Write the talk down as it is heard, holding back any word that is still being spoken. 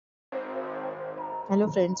Hello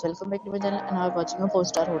friends, welcome back to my channel and I'm watching a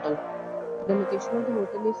 4-star hotel. The location of the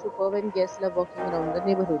hotel is superb and guests love walking around the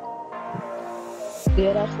neighborhood.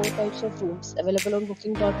 There are 4 types of rooms available on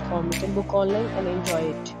booking.com. You can book online and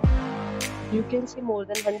enjoy it. You can see more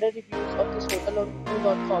than 100 reviews of this hotel on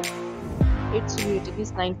booking.com. Its rating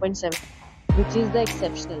is 9.7, which is the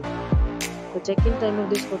exceptional. The check-in time of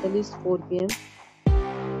this hotel is 4 p.m.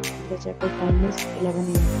 The check-out time is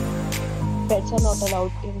 11 a.m. Pets are not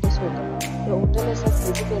allowed in this hotel. The hotel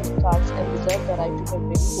accepts credit cards and reserves the right to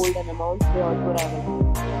temporarily hold an amount prior to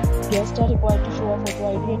arrival. Guests are required to show a photo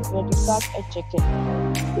ID and credit card at check-in.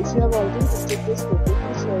 If you have already visited this hotel,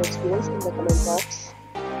 please share your experience in the comment box.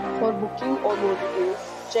 For booking or more details,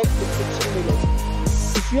 check description below.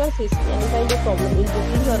 If you are facing any kind of problem in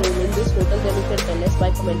booking a room in this hotel, then you can tell us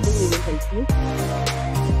by commenting. We will help you.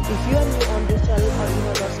 If you are new on this channel or you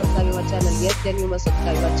have not subscribed our channel yet, then you must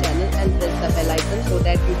subscribe our channel and press the bell icon so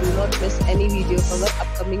that you do not miss any video from our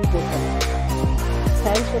upcoming hotel.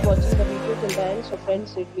 Thanks for watching the video till the end. So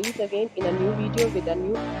friends, we'll meet again in a new video with a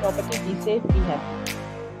new property. Be safe, be happy.